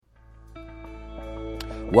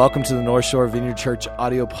Welcome to the North Shore Vineyard Church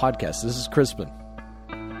audio podcast. This is Crispin.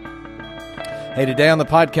 Hey, today on the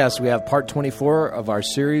podcast we have part 24 of our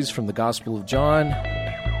series from the Gospel of John.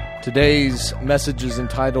 Today's message is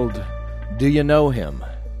entitled, Do You Know Him?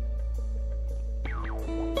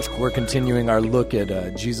 We're continuing our look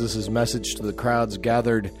at Jesus' message to the crowds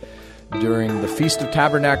gathered during the Feast of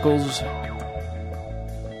Tabernacles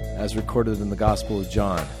as recorded in the Gospel of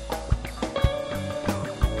John.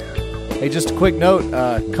 Hey, just a quick note,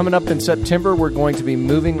 coming up in September, we're going to be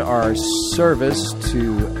moving our service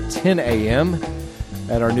to 10 a.m.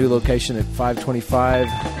 at our new location at 525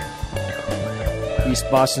 East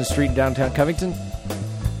Boston Street in downtown Covington.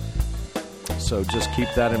 So just keep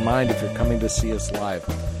that in mind if you're coming to see us live.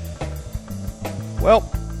 Well,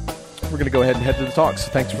 we're going to go ahead and head to the talk,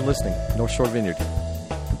 so thanks for listening. North Shore Vineyard,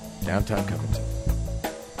 downtown Covington.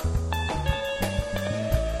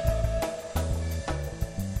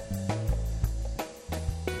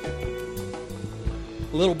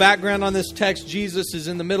 A little background on this text. Jesus is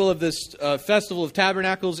in the middle of this Festival of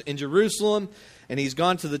Tabernacles in Jerusalem, and he's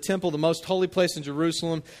gone to the temple, the most holy place in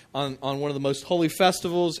Jerusalem, on one of the most holy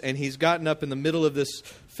festivals, and he's gotten up in the middle of this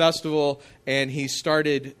festival, and he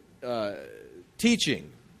started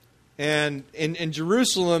teaching. And in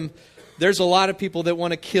Jerusalem, there's a lot of people that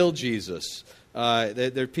want to kill Jesus.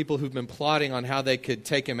 There are people who've been plotting on how they could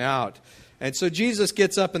take him out. And so Jesus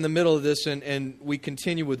gets up in the middle of this, and we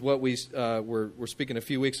continue with what we were speaking a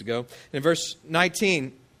few weeks ago. In verse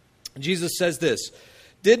 19, Jesus says this,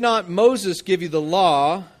 Did not Moses give you the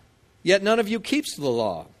law, yet none of you keeps the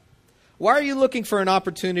law? Why are you looking for an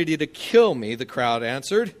opportunity to kill me? The crowd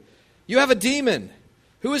answered. You have a demon.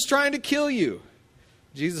 Who is trying to kill you?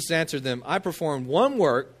 Jesus answered them, I performed one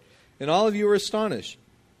work, and all of you are astonished.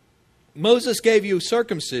 Moses gave you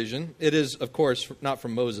circumcision. It is, of course, not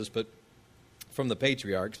from Moses, but from the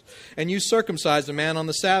patriarchs, and you circumcised a man on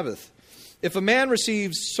the Sabbath. If a man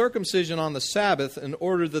receives circumcision on the Sabbath in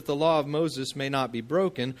order that the law of Moses may not be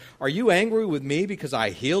broken, are you angry with me because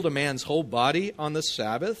I healed a man's whole body on the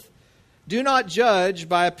Sabbath? Do not judge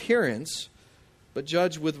by appearance, but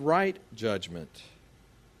judge with right judgment.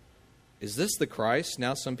 Is this the Christ?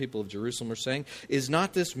 Now some people of Jerusalem are saying, is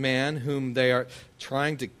not this man whom they are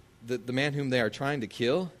trying to, the man whom they are trying to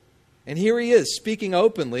kill? And here he is, speaking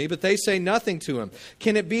openly, but they say nothing to him.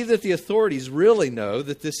 Can it be that the authorities really know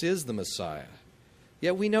that this is the Messiah?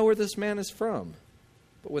 Yet we know where this man is from.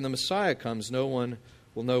 But when the Messiah comes, no one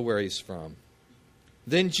will know where he's from.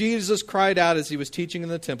 Then Jesus cried out as he was teaching in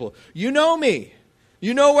the temple, You know me.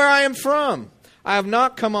 You know where I am from. I have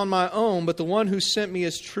not come on my own, but the one who sent me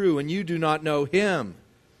is true, and you do not know him.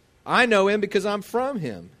 I know him because I'm from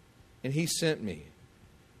him, and he sent me.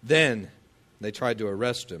 Then they tried to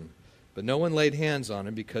arrest him. But no one laid hands on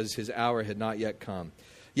him because his hour had not yet come.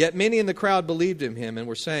 Yet many in the crowd believed in him and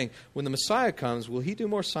were saying, When the Messiah comes, will he do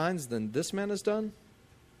more signs than this man has done?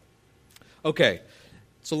 Okay,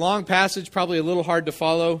 it's a long passage, probably a little hard to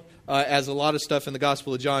follow, as a lot of stuff in the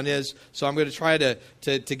Gospel of John is. So I'm going to try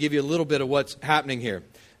to give you a little bit of what's happening here.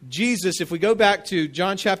 Jesus, if we go back to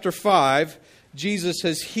John chapter 5, Jesus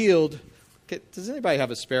has healed. Does anybody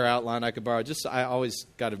have a spare outline I could borrow? I always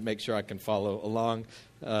got to make sure I can follow along.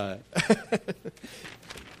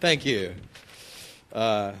 Thank you.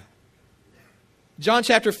 John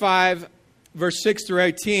chapter 5, verse 6 through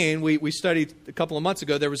 18, we studied a couple of months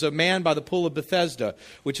ago. There was a man by the pool of Bethesda,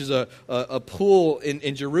 which is a pool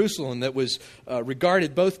in Jerusalem that was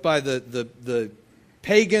regarded both by the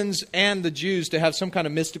pagans and the Jews to have some kind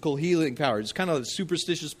of mystical healing power. It's kind of a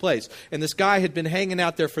superstitious place. And this guy had been hanging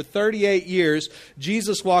out there for 38 years.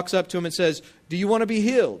 Jesus walks up to him and says, Do you want to be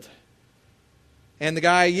healed? And the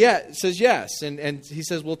guy says yes. And he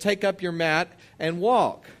says, well, take up your mat and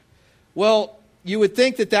walk. Well, you would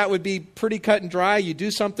think that would be pretty cut and dry. You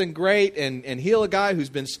do something great and heal a guy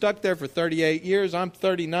who's been stuck there for 38 years. I'm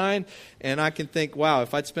 39, and I can think, wow,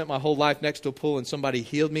 if I'd spent my whole life next to a pool and somebody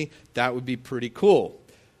healed me, that would be pretty cool.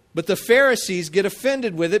 But the Pharisees get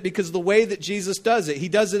offended with it because of the way that Jesus does it. He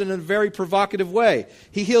does it in a very provocative way.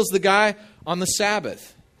 He heals the guy on the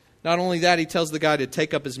Sabbath. Not only that, he tells the guy to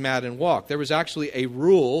take up his mat and walk. There was actually a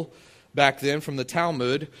rule back then from the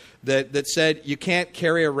Talmud that said you can't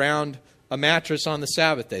carry around a mattress on the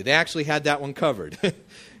Sabbath day. They actually had that one covered.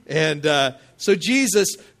 And so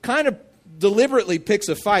Jesus kind of deliberately picks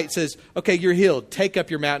a fight, says, okay, you're healed. Take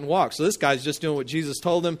up your mat and walk. So this guy's just doing what Jesus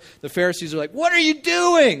told him. The Pharisees are like, what are you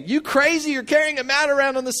doing? You crazy? You're carrying a mat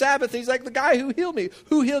around on the Sabbath. And he's like, the guy who healed me.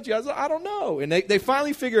 Who healed you? I was like, I don't know. And they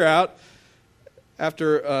finally figure out,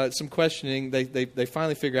 after some questioning, they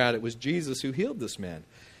finally figure out it was Jesus who healed this man.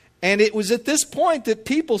 And it was at this point that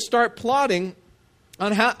people start plotting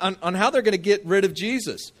on how they're going to get rid of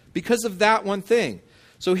Jesus because of that one thing.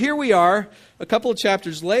 So here we are, a couple of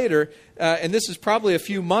chapters later, and this is probably a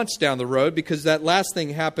few months down the road because that last thing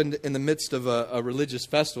happened in the midst of a religious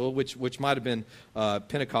festival, which might have been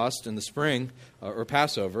Pentecost in the spring or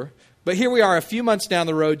Passover. But here we are a few months down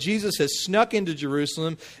the road. Jesus has snuck into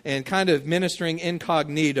Jerusalem and kind of ministering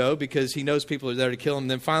incognito because he knows people are there to kill him.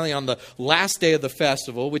 Then finally on the last day of the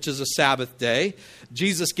festival, which is a Sabbath day,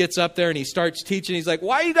 Jesus gets up there and he starts teaching. He's like,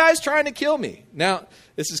 why are you guys trying to kill me? Now,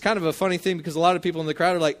 this is kind of a funny thing because a lot of people in the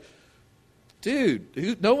crowd are like,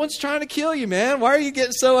 dude, no one's trying to kill you, man. Why are you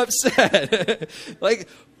getting so upset? Like,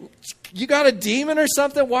 you got a demon or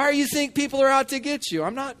something? Why do you think people are out to get you?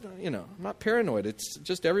 I'm not paranoid. It's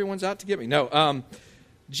just everyone's out to get me. No,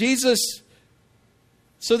 Jesus.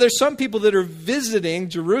 So there's some people that are visiting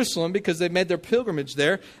Jerusalem because they've made their pilgrimage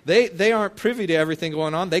there. They aren't privy to everything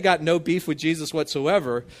going on. They got no beef with Jesus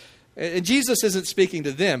whatsoever. And Jesus isn't speaking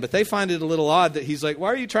to them, but they find it a little odd that he's like, why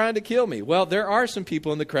are you trying to kill me? Well, there are some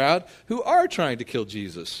people in the crowd who are trying to kill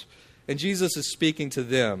Jesus. And Jesus is speaking to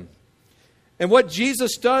them. And what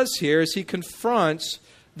Jesus does here is he confronts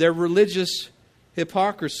their religious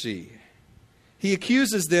hypocrisy. He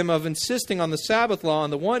accuses them of insisting on the Sabbath law on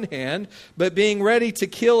the one hand, but being ready to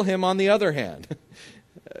kill him on the other hand.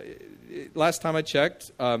 Last time I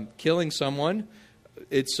checked, killing someone,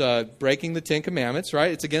 it's breaking the Ten Commandments,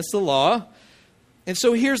 right? It's against the law. And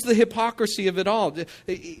so here's the hypocrisy of it all.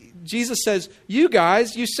 Jesus says, you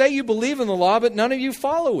guys, you say you believe in the law, but none of you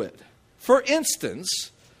follow it. For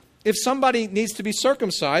instance, if somebody needs to be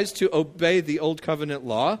circumcised to obey the Old Covenant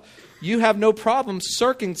law, you have no problem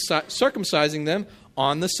circumcising them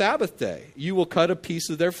on the Sabbath day. You will cut a piece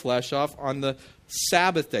of their flesh off on the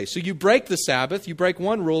Sabbath day. So you break the Sabbath, you break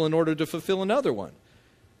one rule in order to fulfill another one.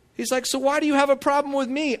 He's like, so why do you have a problem with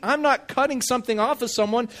me? I'm not cutting something off of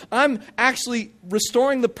someone. I'm actually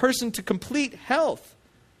restoring the person to complete health.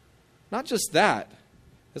 Not just that.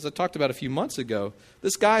 As I talked about a few months ago,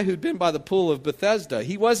 this guy who'd been by the pool of Bethesda,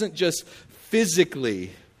 he wasn't just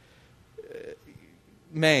physically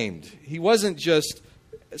maimed. He wasn't just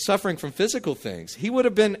suffering from physical things. He would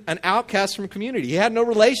have been an outcast from community. He had no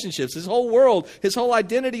relationships. His whole world, his whole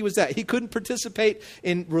identity was that. He couldn't participate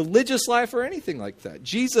in religious life or anything like that.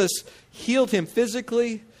 Jesus healed him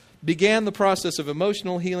physically, began the process of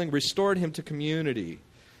emotional healing, restored him to community.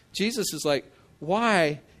 Jesus is like,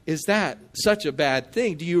 why is that such a bad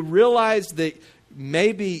thing? Do you realize that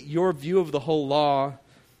maybe your view of the whole law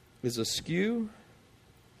is askew?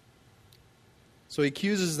 So he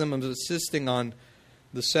accuses them of insisting on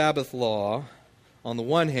the Sabbath law on the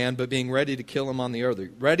one hand, but being ready to kill him on the other.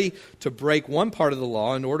 Ready to break one part of the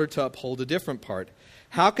law in order to uphold a different part.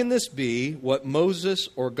 How can this be what Moses,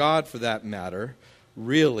 or God for that matter,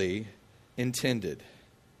 really intended?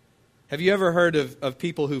 Have you ever heard of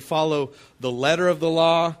people who follow the letter of the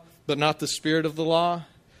law, but not the spirit of the law?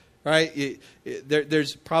 Right?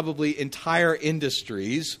 There's probably entire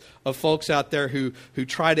industries of folks out there who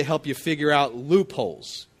try to help you figure out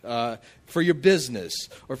loopholes for your business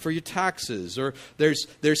or for your taxes, or there's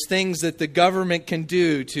things that the government can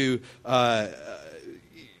do to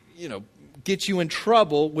get you in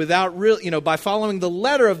trouble without by following the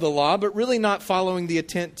letter of the law, but really not following the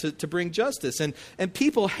intent to bring justice. And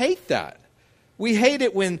people hate that. We hate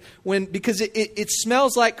it when because it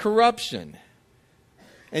smells like corruption.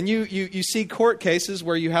 And you see court cases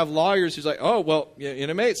where you have lawyers who's like, oh, well,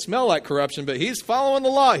 it may smell like corruption, but he's following the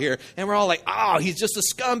law here. And we're all like, oh, he's just a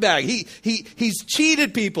scumbag. He's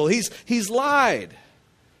cheated people. He's lied.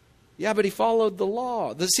 Yeah, but he followed the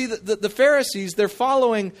law. The Pharisees, they're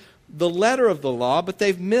following the letter of the law, but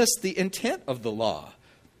they've missed the intent of the law.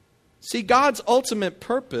 See, God's ultimate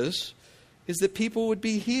purpose is that people would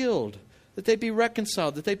be healed, that they'd be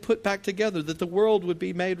reconciled, that they'd put back together, that the world would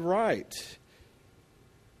be made right.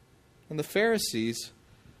 And the Pharisees,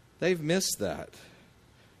 they've missed that.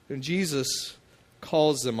 And Jesus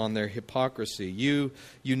calls them on their hypocrisy. You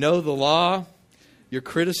know the law, you're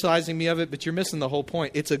criticizing me of it, but you're missing the whole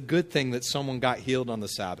point. It's a good thing that someone got healed on the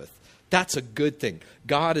Sabbath. That's a good thing.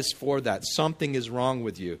 God is for that. Something is wrong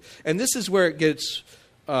with you. And this is where it gets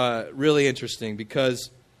really interesting, because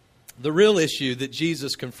the real issue that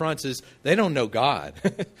Jesus confronts is they don't know God.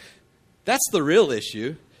 That's the real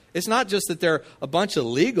issue. It's not just that they're a bunch of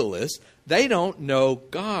legalists. They don't know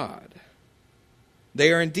God.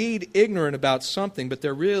 They are indeed ignorant about something, but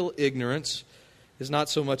their real ignorance is not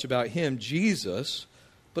so much about Him, Jesus,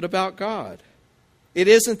 but about God. It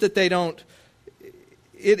isn't that they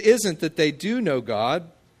do know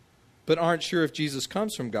God, but aren't sure if Jesus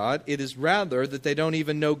comes from God. It is rather that they don't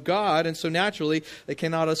even know God, and so naturally they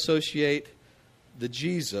cannot associate the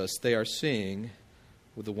Jesus they are seeing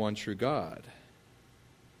with the one true God.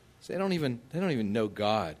 So they don't even know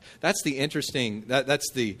God. That's the interesting,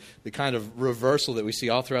 that's the kind of reversal that we see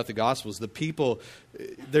all throughout the Gospels. The people,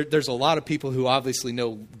 there's a lot of people who obviously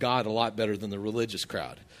know God a lot better than the religious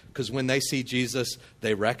crowd. Because when they see Jesus,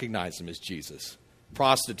 they recognize him as Jesus.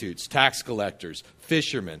 Prostitutes, tax collectors,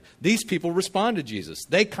 fishermen. These people respond to Jesus.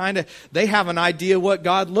 They have an idea what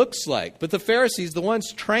God looks like. But the Pharisees, the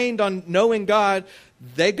ones trained on knowing God,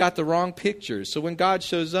 they got the wrong pictures. So when God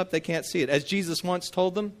shows up, they can't see it. As Jesus once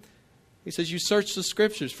told them, he says, you search the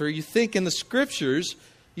Scriptures, for you think in the Scriptures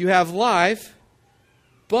you have life,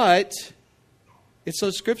 but it's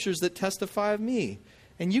those Scriptures that testify of me.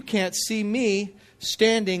 And you can't see me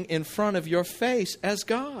standing in front of your face as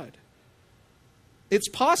God. It's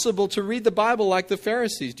possible to read the Bible like the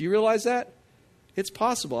Pharisees. Do you realize that? It's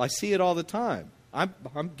possible. I see it all the time.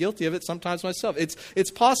 I'm guilty of it sometimes myself.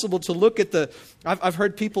 It's possible to look at I've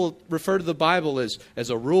heard people refer to the Bible as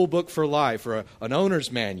a rule book for life or an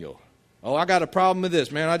owner's manual. Oh, I got a problem with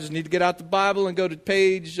this, man. I just need to get out the Bible and go to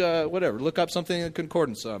page, whatever. Look up something in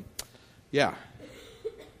concordance. Yeah.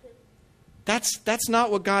 That's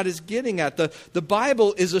not what God is getting at. The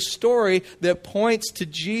Bible is a story that points to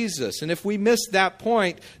Jesus. And if we miss that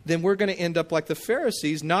point, then we're going to end up like the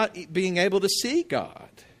Pharisees, not being able to see God.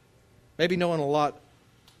 Maybe knowing a lot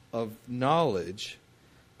of knowledge,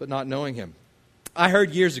 but not knowing him. I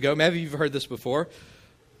heard years ago, maybe you've heard this before,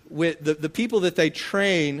 with the people that they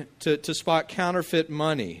train to spot counterfeit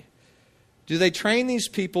money. Do they train these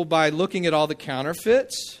people by looking at all the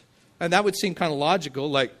counterfeits? And that would seem kind of logical,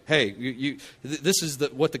 like, hey, this is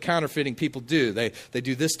what the counterfeiting people do. They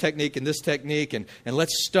do this technique, and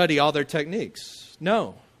let's study all their techniques.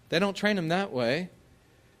 No, they don't train them that way.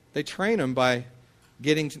 They train them by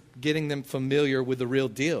getting them familiar with the real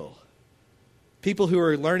deal. People who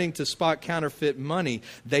are learning to spot counterfeit money,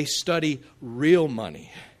 they study real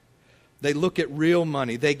money. They look at real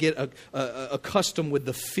money. They get accustomed with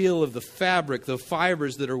the feel of the fabric, the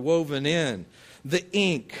fibers that are woven in, the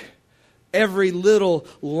ink, every little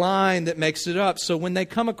line that makes it up. So when they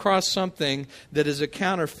come across something that is a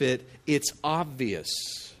counterfeit, it's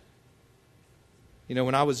obvious. You know,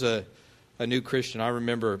 when I was a new Christian, I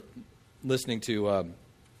remember listening to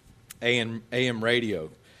AM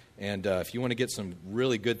radio. And if you want to get some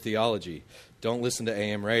really good theology, don't listen to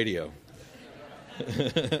AM radio.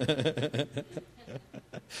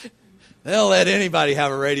 They'll let anybody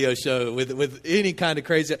have a radio show with any kind of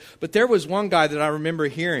crazy. But there was one guy that I remember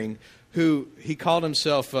hearing who he called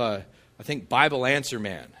himself, I think, Bible Answer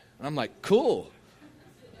Man. And I'm like, cool.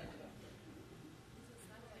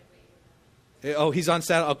 Oh, he's on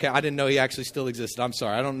satellite. Okay, I didn't know he actually still existed. I'm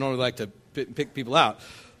sorry. I don't normally like to pick people out.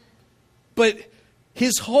 But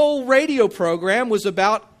his whole radio program was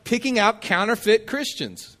about picking out counterfeit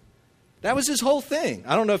Christians. That was his whole thing.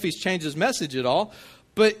 I don't know if he's changed his message at all,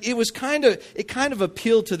 but it kind of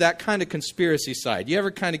appealed to that kind of conspiracy side. You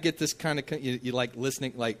ever kind of get this kind of, you like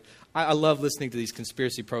listening, like, I love listening to these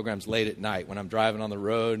conspiracy programs late at night when I'm driving on the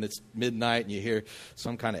road and it's midnight and you hear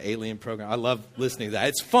some kind of alien program. I love listening to that.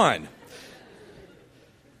 It's fun.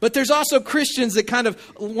 But there's also Christians that kind of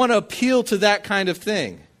want to appeal to that kind of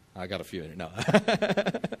thing. I got a few in there.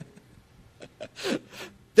 No.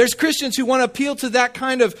 There's Christians who want to appeal to that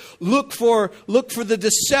kind of look for the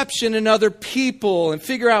deception in other people and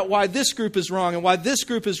figure out why this group is wrong and why this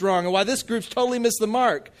group is wrong and why this group's totally missed the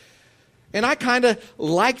mark. And I kind of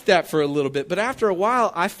liked that for a little bit. But after a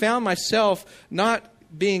while, I found myself not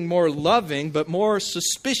being more loving, but more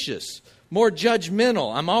suspicious, more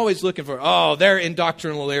judgmental. I'm always looking for, they're in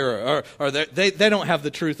doctrinal error, or they don't have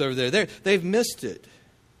the truth over there. They've missed it.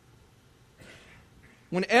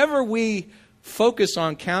 Whenever we focus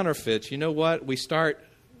on counterfeits, you know what? We start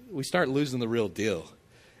losing the real deal.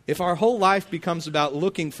 If our whole life becomes about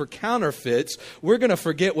looking for counterfeits, we're going to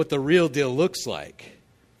forget what the real deal looks like.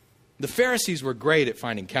 The Pharisees were great at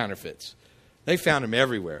finding counterfeits. They found them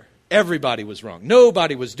everywhere. Everybody was wrong.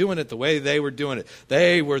 Nobody was doing it the way they were doing it.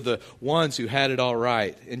 They were the ones who had it all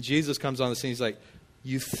right. And Jesus comes on the scene. He's like,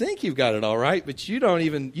 you think you've got it all right, but you don't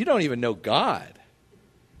even know God.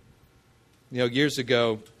 You know, years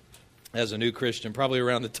ago, as a new Christian, probably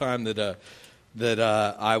around the time that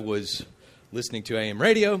I was listening to AM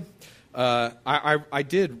radio, I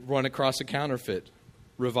did run across a counterfeit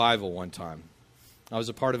revival one time. I was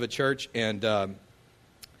a part of a church, and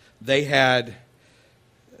they had.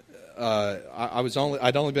 I'd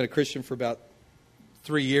only been a Christian for about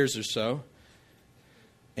 3 years or so,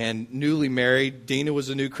 and newly married. Dina was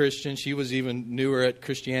a new Christian. She was even newer at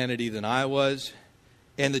Christianity than I was.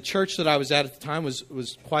 And the church that I was at the time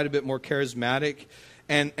was quite a bit more charismatic.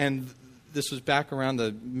 And this was back around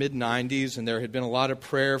the mid-'90s, and there had been a lot of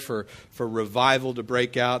prayer for revival to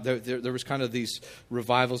break out. There was kind of these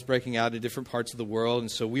revivals breaking out in different parts of the world,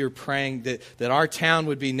 and so we were praying that our town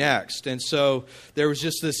would be next. And so there was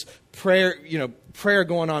just this prayer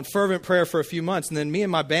going on, fervent prayer for a few months. And then me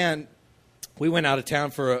and my band, we went out of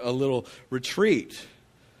town for a little retreat.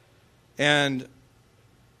 And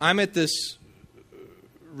I'm at this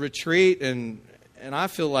retreat, and I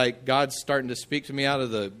feel like God's starting to speak to me out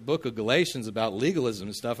of the book of Galatians about legalism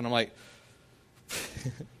and stuff. And I'm like,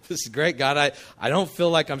 this is great, God. I don't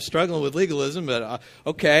feel like I'm struggling with legalism, but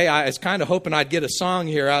okay. I was kind of hoping I'd get a song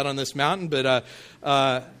here out on this mountain. But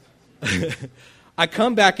I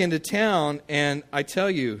come back into town, and I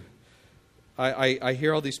tell you, I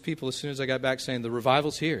hear all these people as soon as I got back saying, the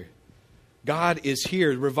revival's here. God is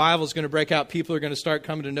here. Revival's going to break out. People are going to start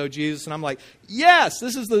coming to know Jesus. And I'm like, yes,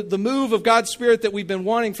 this is the move of God's Spirit that we've been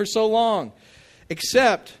wanting for so long.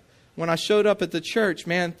 Except when I showed up at the church,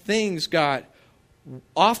 man, things got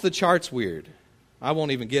off the charts weird. I won't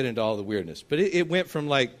even get into all the weirdness. But it went from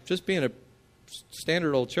like just being a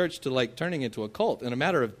standard old church to like turning into a cult in a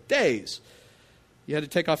matter of days. You had to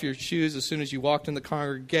take off your shoes as soon as you walked in the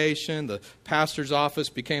congregation. The pastor's office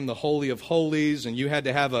became the Holy of Holies, and you had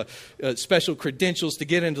to have a special credentials to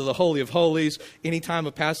get into the Holy of Holies. Anytime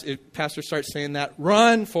a pastor starts saying that,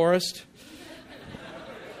 run, Forrest.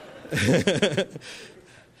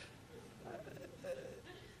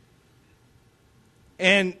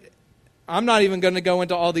 And I'm not even going to go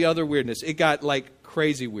into all the other weirdness. It got like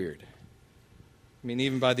crazy weird. I mean,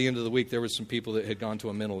 even by the end of the week, there were some people that had gone to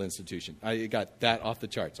a mental institution. It got that off the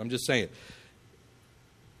charts. I'm just saying.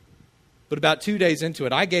 But about 2 days into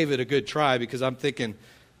it, I gave it a good try because I'm thinking,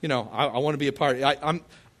 I want to be a part.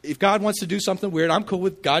 If God wants to do something weird, I'm cool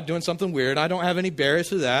with God doing something weird. I don't have any barriers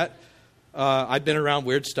to that. I've been around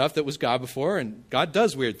weird stuff that was God before, and God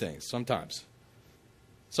does weird things sometimes.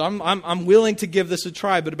 So I'm willing to give this a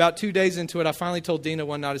try. But about 2 days into it, I finally told Dina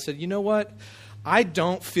one night, I said, you know what? I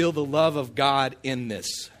don't feel the love of God in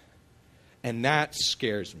this. And that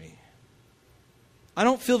scares me. I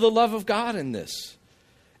don't feel the love of God in this.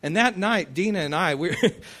 And that night, Dina and I, we're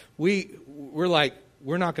like,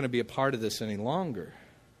 we're not going to be a part of this any longer.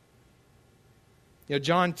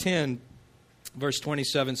 John 10, verse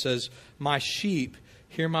 27 says, my sheep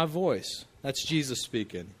hear my voice. That's Jesus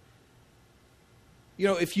speaking.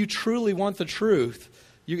 If you truly want the truth,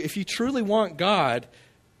 if you truly want God,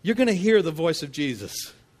 you're going to hear the voice of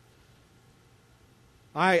Jesus.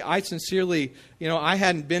 I sincerely, I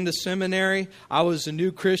hadn't been to seminary. I was a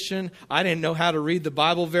new Christian. I didn't know how to read the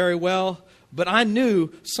Bible very well. But I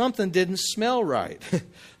knew something didn't smell right.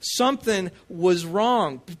 Something was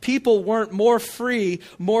wrong. People weren't more free,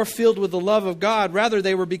 more filled with the love of God. Rather,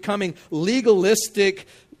 they were becoming legalistic,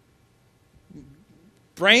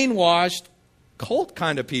 brainwashed, cult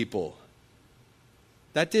kind of people.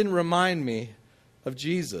 That didn't remind me of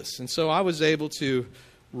Jesus. And so I was able to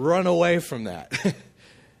run away from that.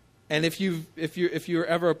 And if you're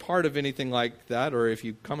ever a part of anything like that, or if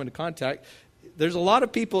you come into contact, there's a lot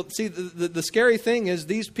of people. See, the scary thing is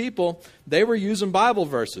these people, they were using Bible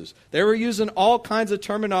verses. They were using all kinds of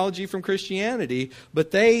terminology from Christianity,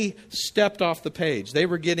 but they stepped off the page. They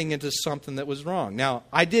were getting into something that was wrong. Now,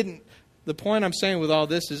 the point I'm saying with all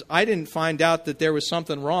this is I didn't find out that there was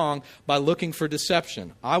something wrong by looking for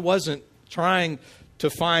deception. I wasn't trying to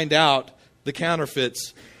find out the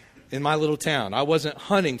counterfeits in my little town. I wasn't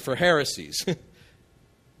hunting for heresies.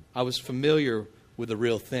 I was familiar with the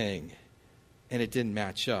real thing, and it didn't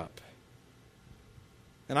match up.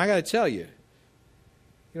 And I got to tell you,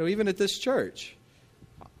 even at this church,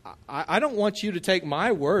 I don't want you to take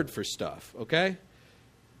my word for stuff, okay?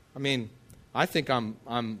 I mean, I think I'm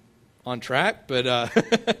on track, but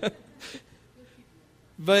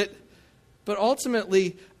but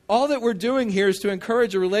ultimately, all that we're doing here is to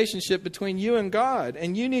encourage a relationship between you and God.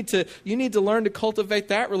 And you need to learn to cultivate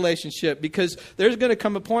that relationship, because there's going to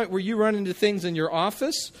come a point where you run into things in your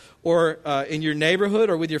office or in your neighborhood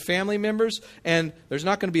or with your family members, and there's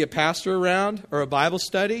not going to be a pastor around or a Bible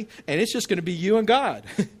study, and it's just going to be you and God.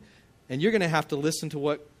 And you're going to have to listen to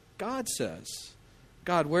what God says.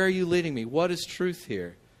 God, where are you leading me? What is truth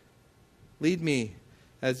here? Lead me,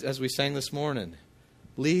 as we sang this morning.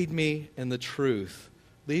 Lead me in the truth.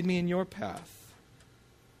 Lead me in your path.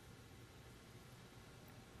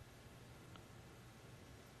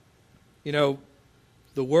 The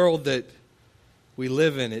world that we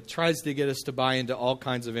live in, it tries to get us to buy into all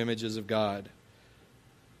kinds of images of God.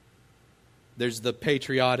 There's the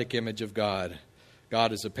patriotic image of God.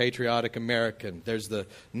 God is a patriotic American. There's the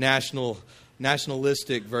national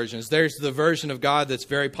nationalistic versions. There's the version of God that's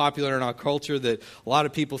very popular in our culture that a lot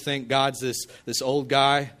of people think God's this old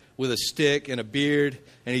guy with a stick and a beard,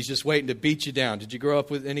 and he's just waiting to beat you down. Did you grow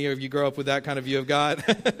up with, any of you grow up with that kind of view of God?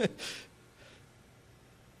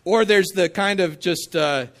 Or there's the kind of just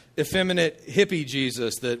effeminate hippie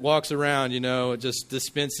Jesus that walks around, just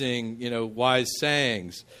dispensing, wise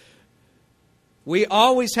sayings. We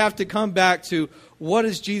always have to come back to, what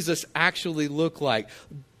does Jesus actually look like?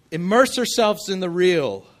 Immerse ourselves in the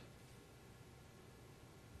real.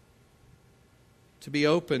 To be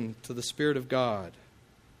open to the Spirit of God.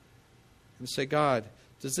 And say, God,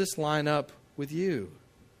 does this line up with you?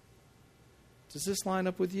 Does this line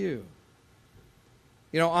up with you?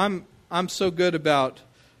 I'm so good about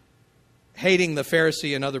hating the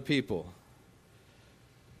Pharisee and other people.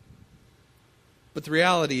 But the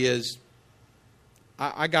reality is,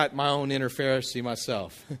 I got my own inner Pharisee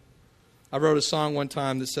myself. I wrote a song one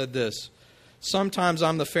time that said this: sometimes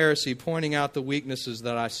I'm the Pharisee pointing out the weaknesses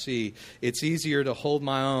that I see. It's easier to hold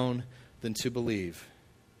my own than to believe.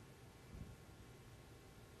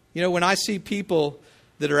 When I see people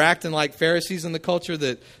that are acting like Pharisees in the culture,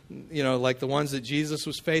 that, like the ones that Jesus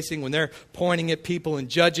was facing, when they're pointing at people and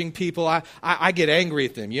judging people, I get angry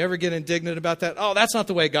at them. You ever get indignant about that? Oh, that's not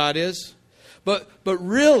the way God is. But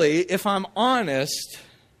really, if I'm honest,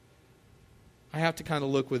 I have to kind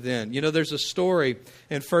of look within. There's a story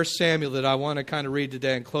in 1 Samuel that I want to kind of read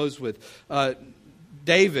today and close with.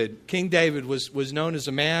 King David was known as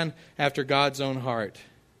a man after God's own heart.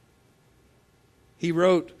 He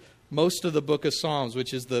wrote most of the book of Psalms,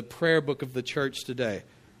 which is the prayer book of the church today.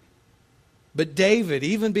 But David,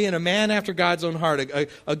 even being a man after God's own heart,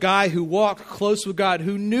 a guy who walked close with God,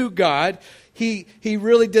 who knew God, he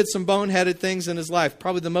really did some boneheaded things in his life.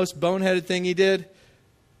 Probably the most boneheaded thing he did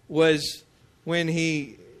was when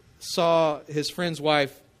he saw his friend's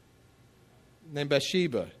wife named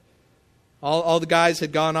Bathsheba. All the guys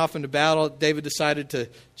had gone off into battle. David decided to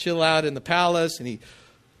chill out in the palace, and he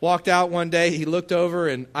walked out one day. He looked over,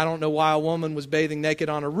 and I don't know why a woman was bathing naked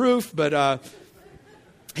on a roof, but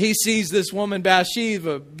he sees this woman,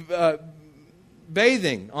 Bathsheba,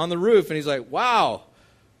 bathing on the roof, and he's like, wow,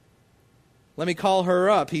 let me call her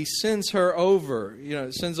up. He sends her over,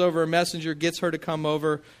 sends over a messenger, gets her to come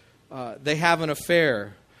over. They have an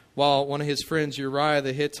affair while one of his friends, Uriah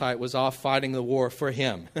the Hittite, was off fighting the war for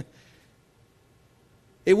him.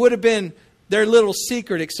 It would have been their little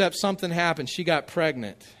secret, except something happened. She got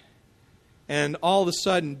pregnant. And all of a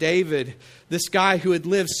sudden, David, this guy who had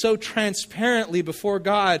lived so transparently before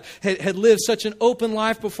God, had lived such an open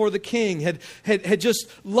life before the king, had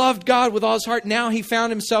just loved God with all his heart. Now he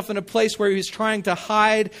found himself in a place where he was trying to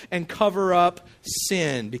hide and cover up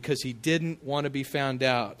sin because he didn't want to be found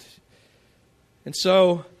out. And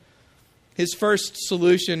so his first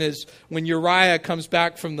solution is when Uriah comes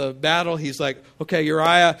back from the battle, he's like, okay,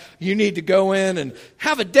 Uriah, you need to go in and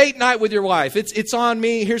have a date night with your wife. It's on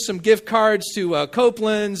me. Here's some gift cards to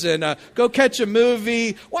Copeland's and go catch a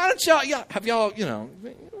movie. Why don't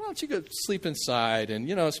you go sleep inside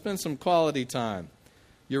and, spend some quality time?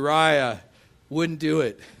 Uriah wouldn't do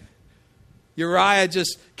it. Uriah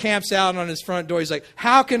just camps out on his front door. He's like,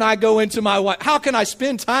 how can I go into my wife? How can I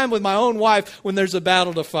spend time with my own wife when there's a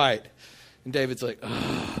battle to fight? And David's like,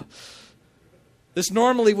 oh. This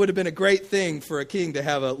normally would have been a great thing for a king to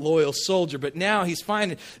have a loyal soldier, but now he's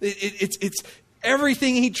finding it's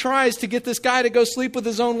everything he tries to get this guy to go sleep with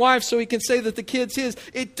his own wife so he can say that the kid's his.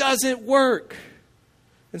 It doesn't work.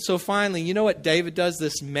 And so finally, you know what David does,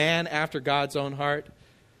 this man after God's own heart?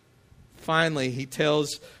 Finally, he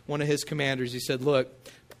tells one of his commanders, he said, look,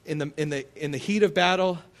 in the heat of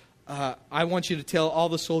battle, I want you to tell all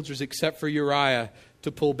the soldiers except for Uriah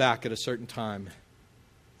to pull back at a certain time.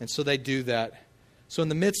 And so they do that. So in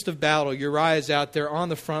the midst of battle, Uriah is out there on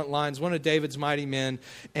the front lines, one of David's mighty men,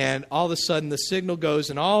 and all of a sudden the signal goes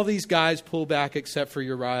and all these guys pull back except for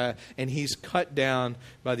Uriah, and he's cut down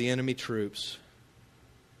by the enemy troops.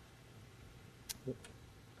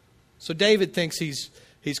 So David thinks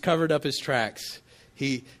he's covered up his tracks.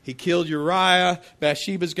 He killed Uriah.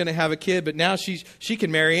 Bathsheba's going to have a kid, but now she can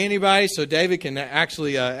marry anybody, so David can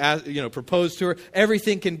actually propose to her.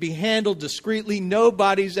 Everything can be handled discreetly.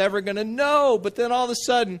 Nobody's ever going to know. But then all of a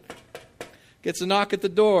sudden, gets a knock at the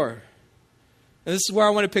door. And this is where I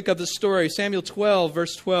want to pick up the story. Samuel 12,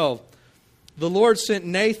 verse 12. The Lord sent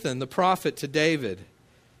Nathan, the prophet, to David.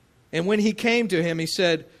 And when he came to him, he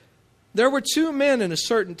said, there were two men in a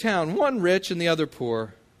certain town, one rich and the other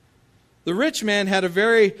poor. The rich man had a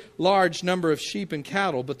very large number of sheep and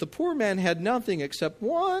cattle, but the poor man had nothing except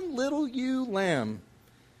one little ewe lamb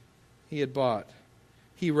he had bought.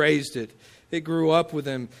 He raised it, It grew up with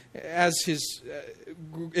him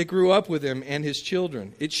it grew up with him and his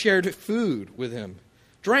children. It shared food with him,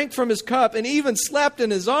 drank from his cup, and even slept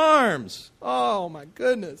in his arms. Oh, my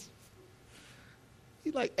goodness.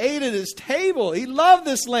 He ate at his table. He loved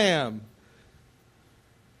this lamb.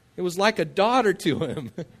 It was like a daughter to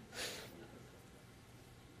him.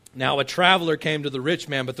 Now a traveler came to the rich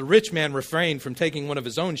man, but the rich man refrained from taking one of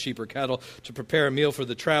his own sheep or cattle to prepare a meal for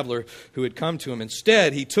the traveler who had come to him.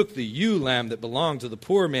 Instead, he took the ewe lamb that belonged to the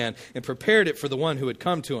poor man and prepared it for the one who had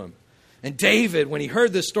come to him. And David, when he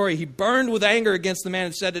heard this story, he burned with anger against the man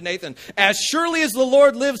and said to Nathan, "As surely as the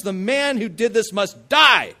Lord lives, the man who did this must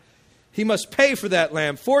die. He must pay for that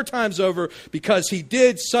lamb 4 times over because he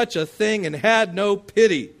did such a thing and had no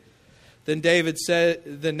pity." Then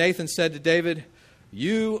Nathan said to David,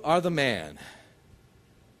 "You are the man."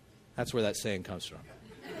 That's where that saying comes from.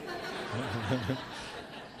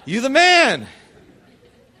 You the man.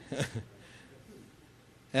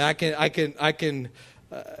 And I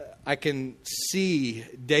can see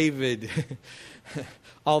David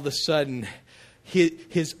all of a sudden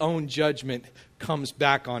his own judgment comes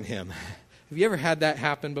back on him. Have you ever had that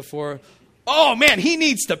happen before? Oh man, he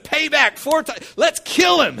needs to pay back 4 times. Let's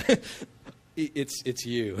kill him. It's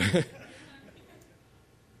you.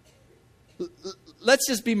 Let's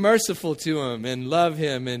just be merciful to him and love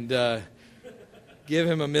him and give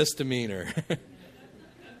him a misdemeanor.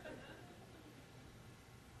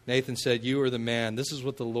 Nathan said, "You are the man. This is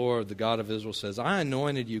what the Lord, the God of Israel, says. I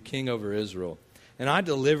anointed you king over Israel, and I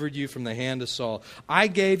delivered you from the hand of Saul. I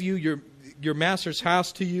gave you your master's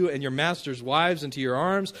house to you and your master's wives into your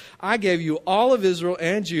arms. I gave you all of Israel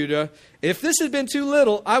and Judah. If this had been too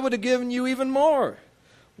little, I would have given you even more.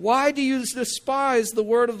 Why do you despise the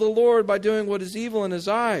word of the Lord by doing what is evil in his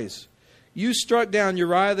eyes? You struck down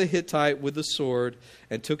Uriah the Hittite with the sword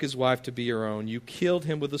and took his wife to be your own. You killed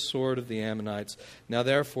him with the sword of the Ammonites. Now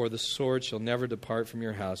therefore the sword shall never depart from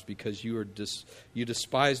your house because you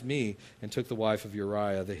despised me and took the wife of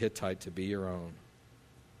Uriah the Hittite to be your own."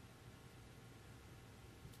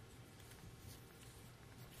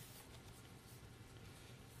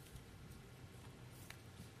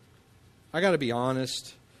 I got to be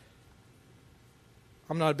honest.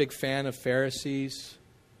 I'm not a big fan of Pharisees.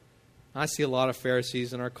 I see a lot of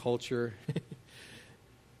Pharisees in our culture.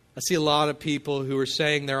 I see a lot of people who are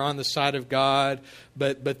saying they're on the side of God,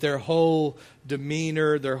 but their whole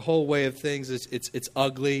demeanor, their whole way of things, it's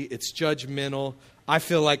ugly, it's judgmental. I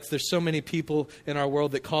feel like there's so many people in our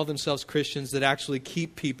world that call themselves Christians that actually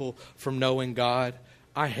keep people from knowing God.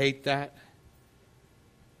 I hate that.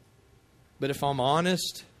 But if I'm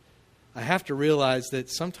honest, I have to realize that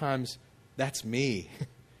sometimes that's me.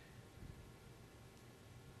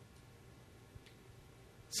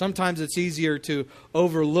 Sometimes it's easier to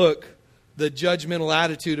overlook the judgmental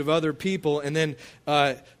attitude of other people and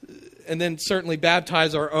then certainly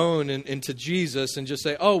baptize our own into Jesus and just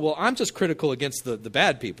say, "Oh, well, I'm just critical against the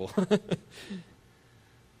bad people."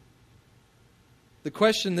 The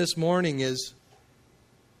question this morning is,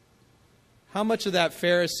 how much of that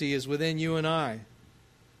Pharisee is within you and I?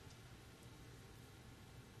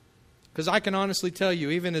 Because I can honestly tell you,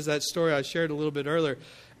 even as that story I shared a little bit earlier,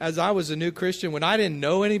 as I was a new Christian, when I didn't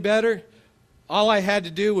know any better, all I had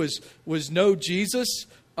to do was know Jesus.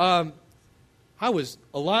 I was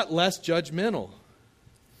a lot less judgmental.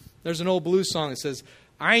 There's an old blues song that says,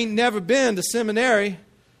 "I ain't never been to seminary,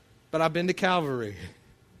 but I've been to Calvary."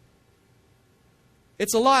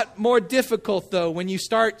 It's a lot more difficult, though, when you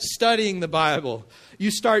start studying the Bible.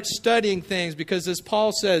 You start studying things because, as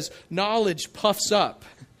Paul says, knowledge puffs up.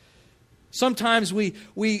 Sometimes we're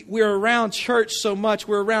around church so much,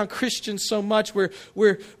 we're around Christians so much, we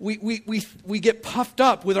get puffed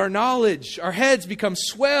up with our knowledge. Our heads become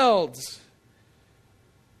swelled.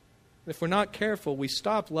 If we're not careful, we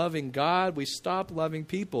stop loving God, we stop loving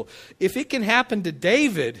people. If it can happen to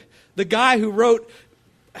David, the guy who wrote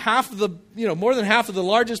more than half of the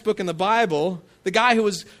largest book in the Bible, the guy who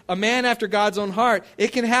was a man after God's own heart,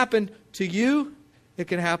 it can happen to you, it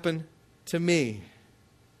can happen to me.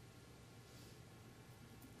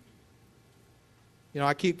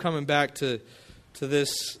 I keep coming back to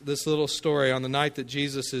this little story on the night that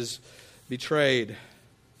Jesus is betrayed.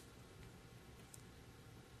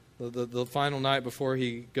 The final night before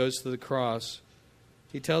he goes to the cross.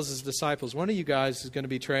 He tells his disciples, "One of you guys is going to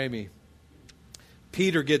betray me."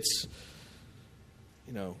 Peter gets,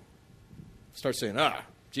 starts saying,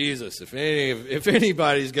 Jesus, if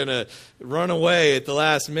anybody's going to run away at the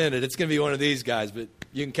last minute, it's going to be one of these guys. But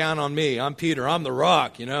you can count on me. I'm Peter. I'm the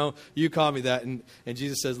rock, You call me that. And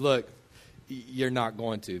Jesus says, "Look, you're not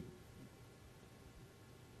going to."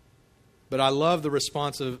 But I love the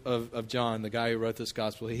response of John, the guy who wrote this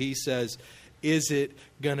gospel. He says, is it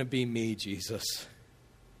going to be me, Jesus?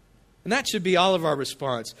 And that should be all of our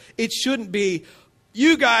response. It shouldn't be,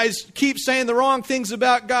 you guys keep saying the wrong things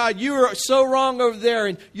about God. You are so wrong over there,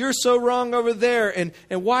 and you're so wrong over there. And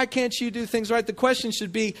why can't you do things right? The question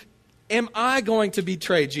should be, am I going to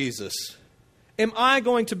betray Jesus? Am I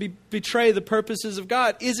going to betray the purposes of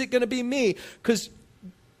God? Is it going to be me? Because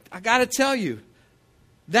I got to tell you,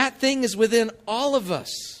 that thing is within all of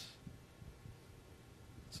us.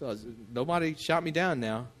 So nobody shout me down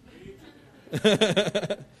now.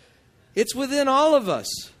 It's within all of us.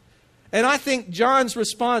 And I think John's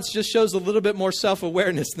response just shows a little bit more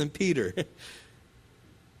self-awareness than Peter.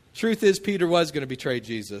 Truth is, Peter was going to betray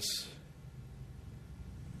Jesus.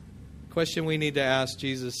 The question we need to ask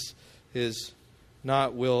Jesus is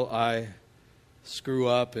not, will I screw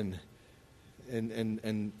up and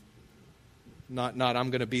not I'm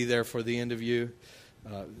going to be there for the end of you,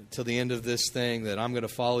 till the end of this thing, that I'm going to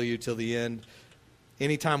follow you till the end.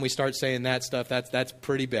 Anytime we start saying that stuff, that's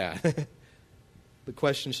pretty bad. The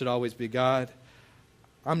question should always be, God,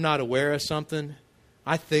 I'm not aware of something.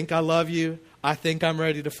 I think I love you. I think I'm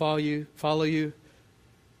ready to follow you.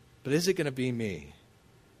 But is it going to be me?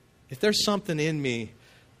 If there's something in me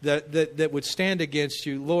that would stand against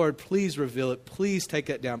you, Lord, please reveal it. Please take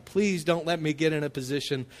it down. Please don't let me get in a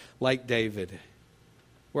position like David,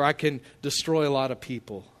 where I can destroy a lot of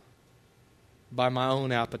people by my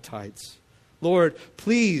own appetites. Lord,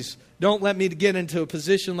 please don't let me get into a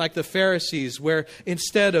position like the Pharisees, where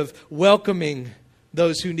instead of welcoming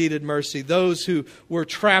those who needed mercy, those who were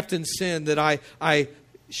trapped in sin, that I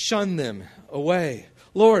shun them away.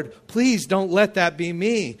 Lord, please don't let that be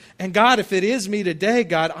me. And God, if it is me today,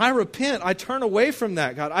 God, I repent. I turn away from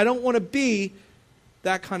that, God. I don't want to be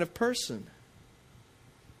that kind of person.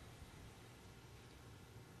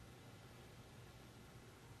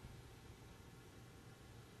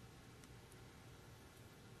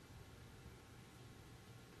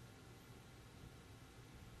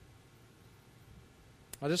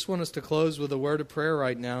 I just want us to close with a word of prayer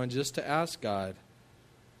right now and just to ask God.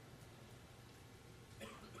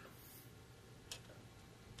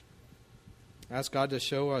 Ask God to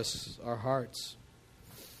show us our hearts.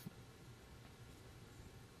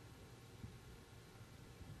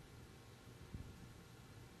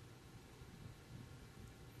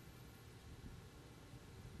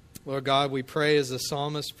 Lord God, we pray as the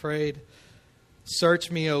psalmist prayed, search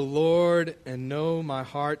me, O Lord, and know my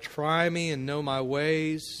heart. Try me and know my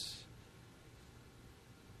ways.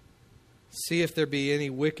 See if there be any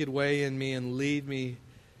wicked way in me, and lead me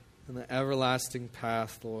in the everlasting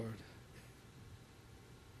path, Lord.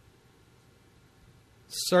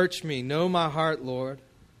 Search me, know my heart, Lord.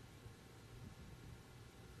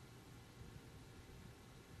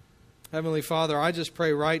 Heavenly Father, I just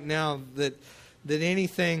pray right now that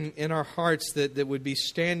anything in our hearts that would be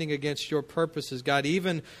standing against your purposes, God,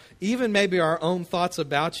 even maybe our own thoughts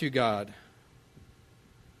about you, God,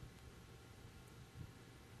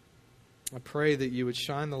 I pray that you would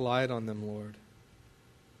shine the light on them, Lord.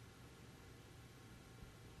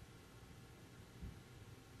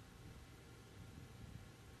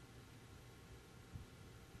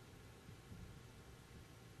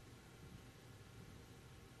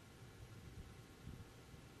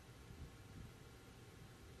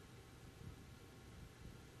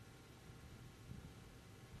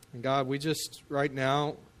 And God, we just right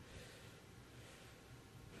now,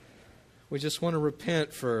 we just want to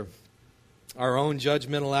repent for our own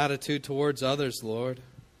judgmental attitude towards others, Lord.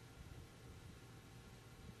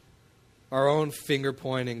 Our own finger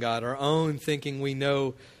pointing, God. Our own thinking we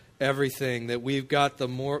know everything. That we've got the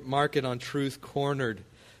market on truth cornered.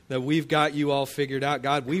 That we've got you all figured out.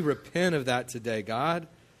 God, we repent of that today, God.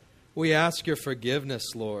 We ask your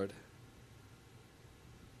forgiveness, Lord.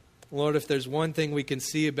 Lord, if there's one thing we can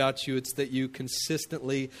see about you, it's that you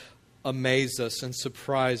consistently amaze us and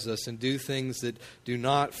surprise us and do things that do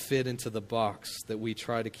not fit into the box that we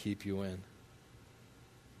try to keep you in.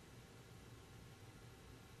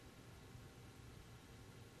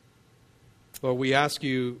 Lord, we ask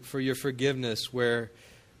you for your forgiveness where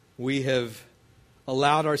we have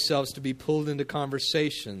allowed ourselves to be pulled into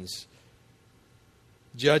conversations,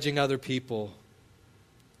 judging other people,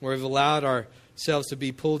 where we've allowed ourselves to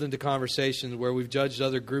be pulled into conversations where we've judged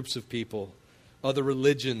other groups of people, other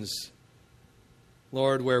religions,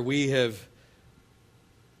 Lord, where we have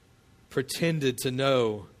pretended to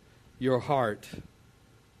know your heart.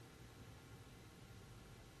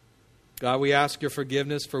 God, we ask your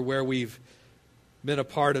forgiveness for where we've been a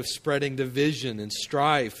part of spreading division and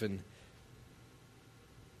strife, and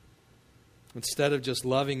instead of just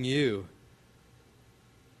loving you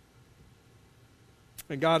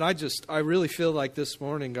And God, I really feel like this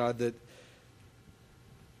morning, God, that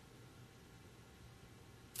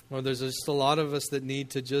Lord, there's just a lot of us that need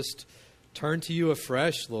to just turn to you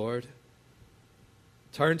afresh, Lord.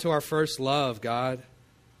 Turn to our first love, God.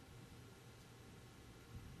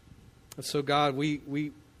 And so, God,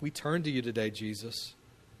 we turn to you today, Jesus.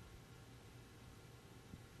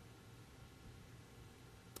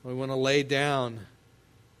 We want to lay down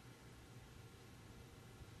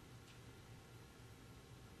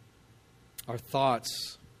our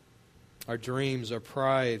thoughts, our dreams, our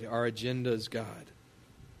pride, our agendas, God.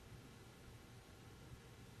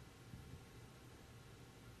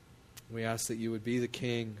 We ask that you would be the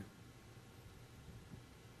King.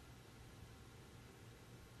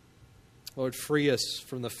 Lord, free us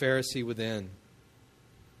from the Pharisee within.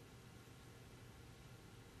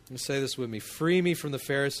 And say this with me. Free me from the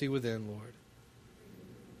Pharisee within, Lord.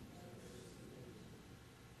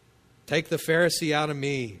 Take the Pharisee out of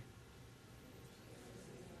me.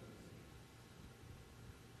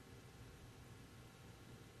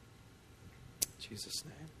 In Jesus'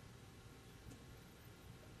 name.